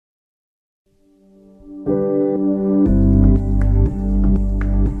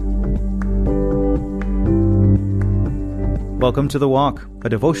Welcome to The Walk, a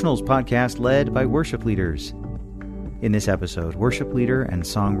devotionals podcast led by worship leaders. In this episode, worship leader and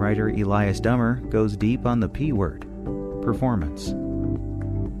songwriter Elias Dummer goes deep on the P word, performance.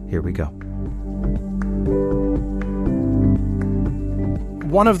 Here we go.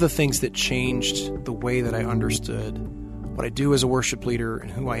 One of the things that changed the way that I understood what I do as a worship leader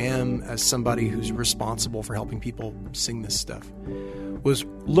and who I am as somebody who's responsible for helping people sing this stuff was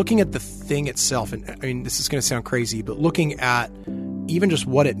looking at the thing itself. And I mean, this is going to sound crazy, but looking at even just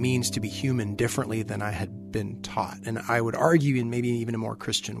what it means to be human differently than I had been taught. And I would argue in maybe even a more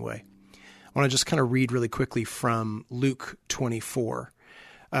Christian way. I want to just kind of read really quickly from Luke 24.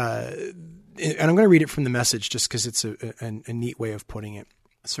 And I'm going to read it from the Message just because it's a neat way of putting it.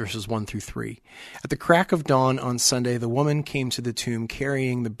 It's verses 1 through 3. At the crack of dawn on Sunday, the woman came to the tomb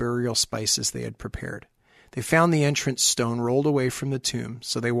carrying the burial spices they had prepared. They found the entrance stone rolled away from the tomb,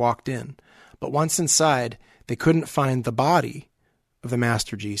 so they walked in. But once inside, they couldn't find the body of the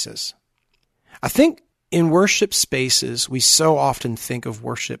Master Jesus. I think in worship spaces, we so often think of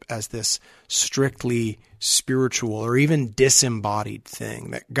worship as this strictly spiritual or even disembodied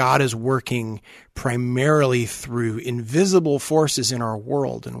thing, that God is working primarily through invisible forces in our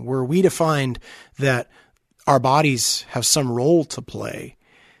world. And were we to find that our bodies have some role to play,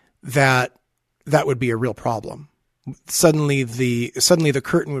 that would be a real problem. Suddenly the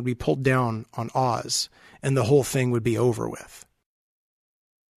curtain would be pulled down on Oz and the whole thing would be over with.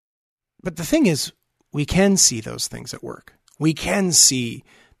 But the thing is, we can see those things at work. We can see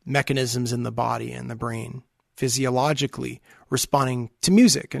mechanisms in the body and the brain physiologically responding to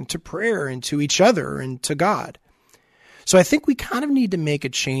music and to prayer and to each other and to God. So I think we kind of need to make a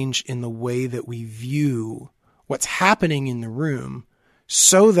change in the way that we view what's happening in the room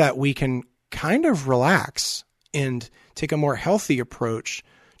so that we can kind of relax and take a more healthy approach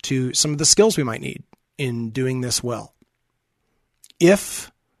to some of the skills we might need in doing this well.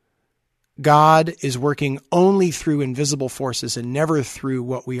 If God is working only through invisible forces and never through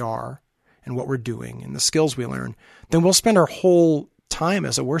what we are and what we're doing and the skills we learn, then we'll spend our whole time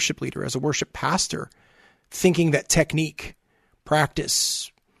as a worship leader, as a worship pastor, thinking that technique,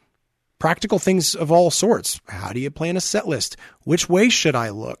 practice, practical things of all sorts. How do you plan a set list? Which way should I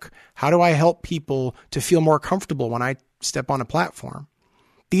look? How do I help people to feel more comfortable when I step on a platform?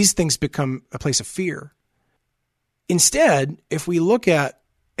 These things become a place of fear. Instead, if we look at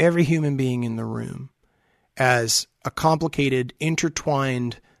every human being in the room as a complicated,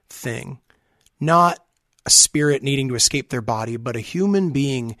 intertwined thing, not a spirit needing to escape their body, but a human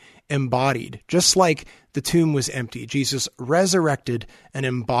being embodied, just like the tomb was empty. Jesus resurrected an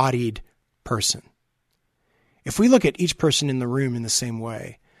embodied person. If we look at each person in the room in the same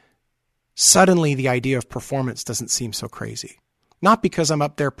way, suddenly the idea of performance doesn't seem so crazy. Not because I'm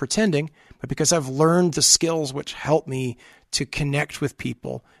up there pretending, but because I've learned the skills which help me to connect with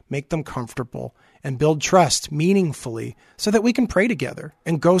people, make them comfortable, and build trust meaningfully so that we can pray together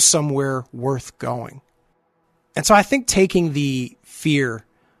and go somewhere worth going. And so I think taking the fear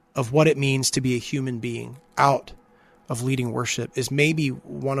of what it means to be a human being out of leading worship is maybe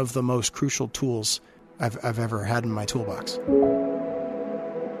one of the most crucial tools I've ever had in my toolbox.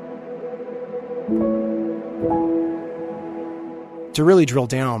 To really drill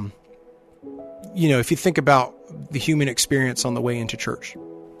down, if you think about the human experience on the way into church,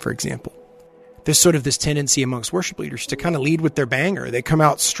 for example, there's sort of this tendency amongst worship leaders to kind of lead with their banger. They come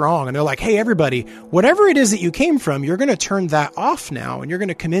out strong and they're like, hey, everybody, whatever it is that you came from, you're going to turn that off now. And you're going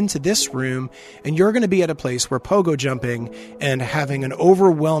to come into this room and you're going to be at a place where pogo jumping and having an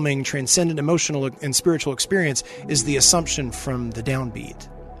overwhelming, transcendent emotional and spiritual experience is the assumption from the downbeat.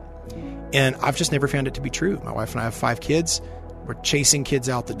 And I've just never found it to be true. My wife and I have 5 kids. We're chasing kids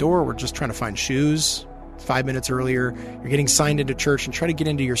out the door. We're just trying to find shoes. 5 minutes earlier, you're getting signed into church and try to get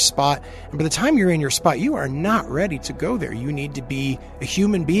into your spot. And by the time you're in your spot, you are not ready to go there. You need to be a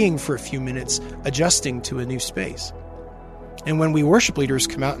human being for a few minutes, adjusting to a new space. And when we worship leaders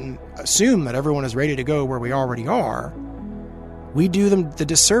come out and assume that everyone is ready to go where we already are, we do them the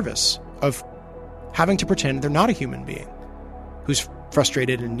disservice of having to pretend they're not a human being who's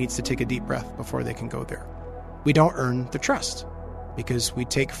frustrated and needs to take a deep breath before they can go there. We don't earn the trust because we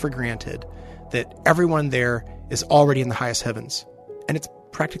take for granted that everyone there is already in the highest heavens. And it's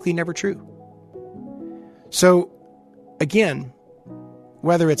practically never true. So again,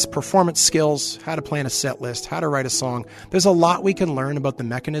 whether it's performance skills, how to plan a set list, how to write a song, there's a lot we can learn about the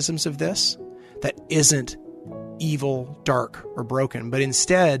mechanisms of this that isn't evil, dark, or broken, but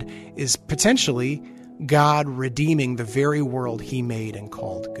instead is potentially God redeeming the very world he made and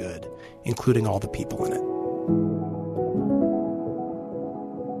called good, including all the people in it.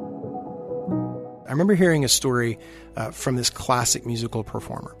 I remember hearing a story from this classic musical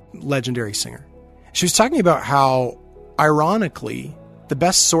performer, legendary singer. She was talking about how, ironically, the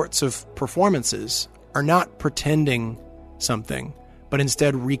best sorts of performances are not pretending something, but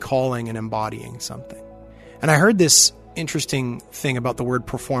instead recalling and embodying something. And I heard this interesting thing about the word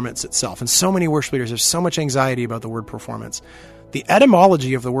performance itself. And so many worship leaders have so much anxiety about the word performance. The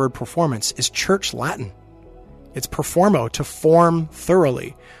etymology of the word performance is church Latin. It's performo, to form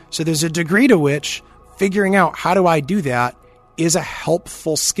thoroughly. So there's a degree to which figuring out how do I do that is a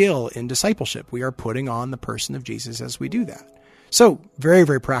helpful skill in discipleship. We are putting on the person of Jesus as we do that. So very,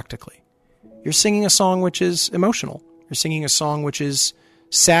 very practically, you're singing a song which is emotional. You're singing a song which is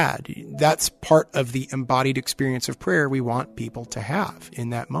sad. That's part of the embodied experience of prayer we want people to have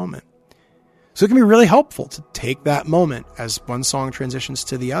in that moment. So it can be really helpful to take that moment as one song transitions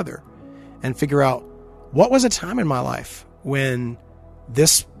to the other and figure out, what was a time in my life when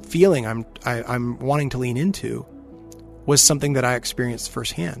this feeling I'm wanting to lean into was something that I experienced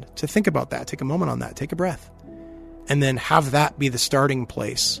firsthand. To think about that, take a moment on that, take a breath, and then have that be the starting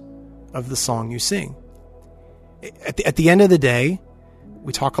place of the song you sing. At the end of the day,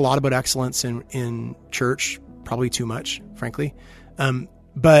 we talk a lot about excellence in church, probably too much, frankly.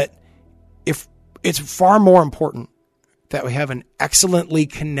 But if it's far more important that we have an excellently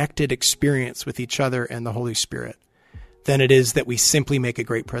connected experience with each other and the Holy Spirit than it is that we simply make a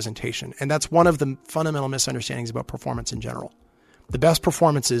great presentation. And that's one of the fundamental misunderstandings about performance in general. The best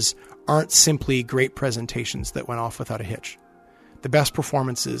performances aren't simply great presentations that went off without a hitch. The best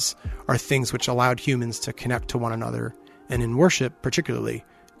performances are things which allowed humans to connect to one another, and in worship particularly,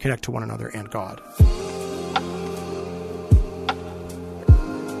 connect to one another and God.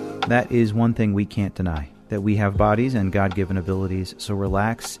 That is one thing we can't deny, that we have bodies and God-given abilities, so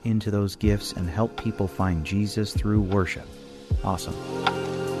relax into those gifts and help people find Jesus through worship. Awesome.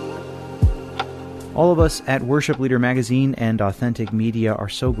 All of us at Worship Leader Magazine and Authentic Media are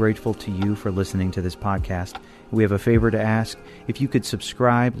so grateful to you for listening to this podcast. We have a favor to ask. If you could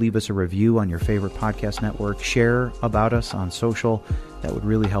subscribe, leave us a review on your favorite podcast network, share about us on social, that would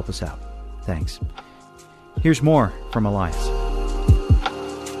really help us out. Thanks. Here's more from Elias.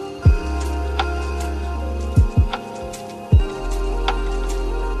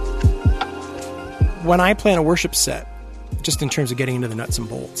 When I plan a worship set, just in terms of getting into the nuts and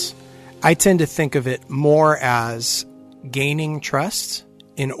bolts, I tend to think of it more as gaining trust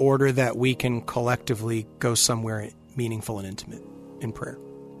in order that we can collectively go somewhere meaningful and intimate in prayer.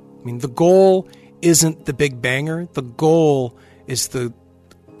 I mean, the goal isn't the big banger. The goal is the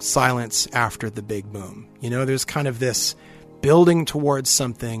silence after the big boom. You know, there's kind of this building towards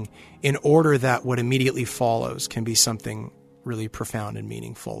something in order that what immediately follows can be something really profound and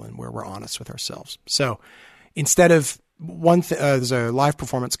meaningful and where we're honest with ourselves. So instead of there's a live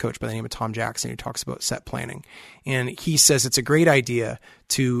performance coach by the name of Tom Jackson who talks about set planning. And he says it's a great idea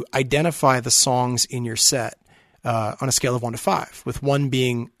to identify the songs in your set on a scale of 1 to 5, with 1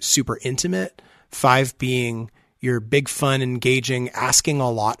 being super intimate, 5 being your big, fun, engaging, asking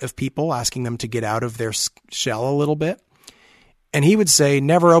a lot of people, asking them to get out of their shell a little bit. And he would say,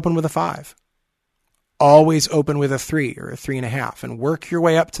 never open with a 5. Always open with a 3 or a 3.5 and work your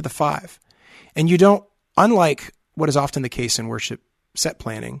way up to the 5. And you don't, unlike what is often the case in worship set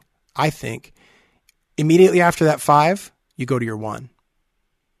planning, I think, immediately after that 5, you go to your 1.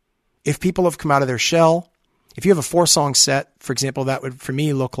 If people have come out of their shell, if you have a 4-song set, for example, that would, for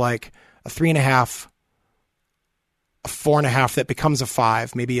me, look like a 3.5, a 4.5 that becomes a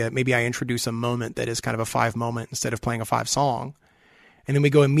 5. Maybe I introduce a moment that is kind of a 5 moment instead of playing a 5 song. And then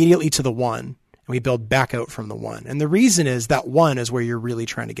we go immediately to the 1 and we build back out from the 1. And the reason is that 1 is where you're really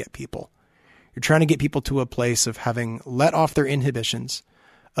trying to get people. You're trying to get people to a place of having let off their inhibitions,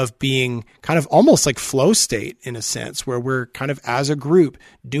 of being kind of almost like flow state in a sense, where we're kind of as a group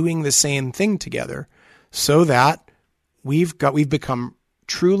doing the same thing together so that we've become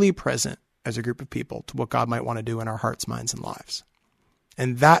truly present as a group of people to what God might want to do in our hearts, minds, and lives.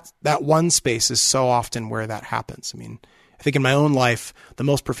 And that 1 space is so often where that happens. I mean, I think in my own life, the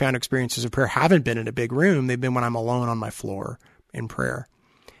most profound experiences of prayer haven't been in a big room. They've been when I'm alone on my floor in prayer.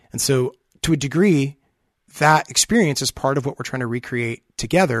 And so to a degree, that experience is part of what we're trying to recreate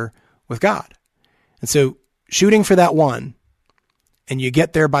together with God. And so shooting for that 1 and you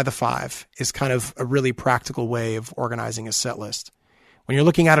get there by the 5 is kind of a really practical way of organizing a set list. When you're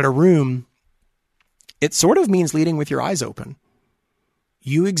looking at a room, it sort of means leading with your eyes open.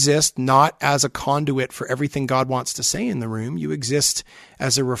 You exist not as a conduit for everything God wants to say in the room. You exist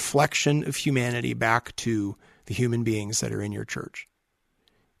as a reflection of humanity back to the human beings that are in your church.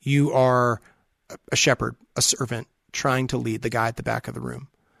 You are a shepherd, a servant, trying to lead the guy at the back of the room.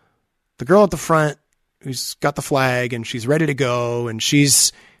 the girl at the front who's got the flag and she's ready to go, and she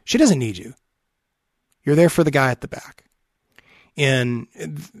doesn't need you. You're there for the guy at the back. And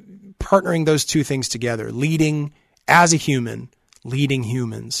partnering those two things together, leading as a human, leading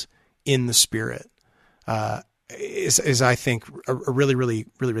humans in the Spirit, is I think a really, really,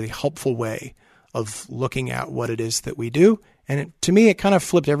 really, really helpful way of looking at what it is that we do. And to me, it kind of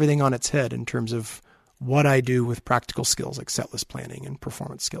flipped everything on its head in terms of what I do with practical skills like setlist planning and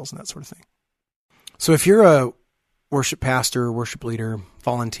performance skills and that sort of thing. So if you're a worship pastor, worship leader,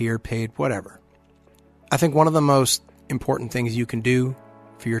 volunteer, paid, whatever, I think one of the most important things you can do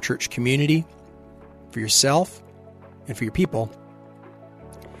for your church community, for yourself, and for your people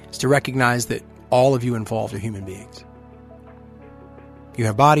is to recognize that all of you involved are human beings. You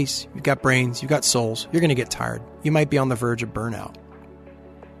have bodies, you've got brains, you've got souls. You're going to get tired. You might be on the verge of burnout.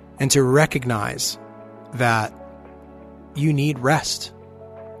 And to recognize that you need rest.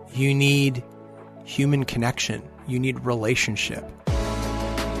 You need human connection. You need relationship.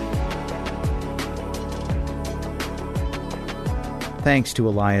 Thanks to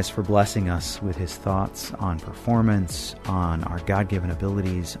Elias for blessing us with his thoughts on performance, on our God-given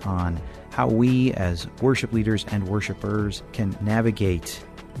abilities, on how we as worship leaders and worshipers can navigate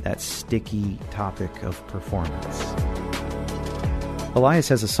that sticky topic of performance. Elias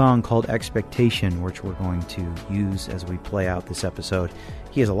has a song called Expectation, which we're going to use as we play out this episode.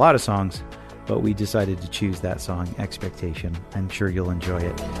 He has a lot of songs, but we decided to choose that song, Expectation. I'm sure you'll enjoy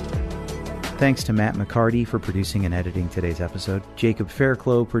it. Thanks to Matt McCarty for producing and editing today's episode. Jacob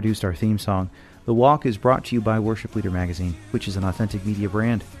Fairclough produced our theme song. The Walk is brought to you by Worship Leader Magazine, which is an authentic media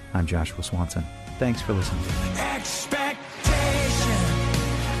brand. I'm Joshua Swanson. Thanks for listening. Expectation,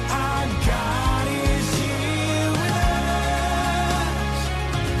 our God is here with us.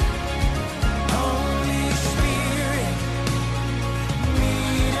 Holy Spirit,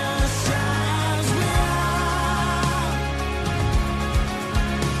 meet us as we are.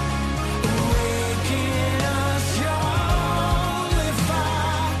 Awaken us, your holy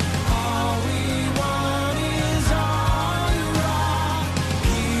fire. All we want is all you are.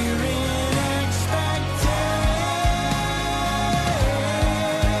 Here in expectation.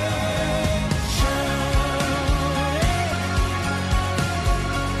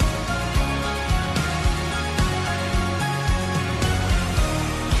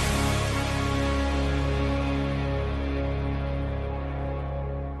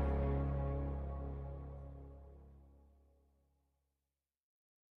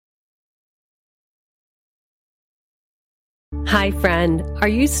 Hi, friend. Are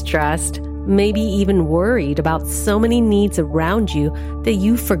you stressed? Maybe even worried about so many needs around you that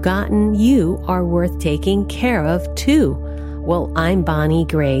you've forgotten you are worth taking care of too? Well, I'm Bonnie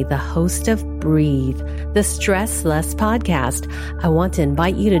Gray, the host of Breathe, the Stress Less podcast. I want to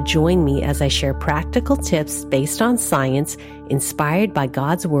invite you to join me as I share practical tips based on science, inspired by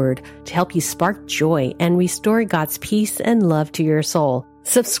God's Word, to help you spark joy and restore God's peace and love to your soul.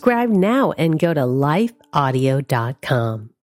 Subscribe now and go to lifeaudio.com.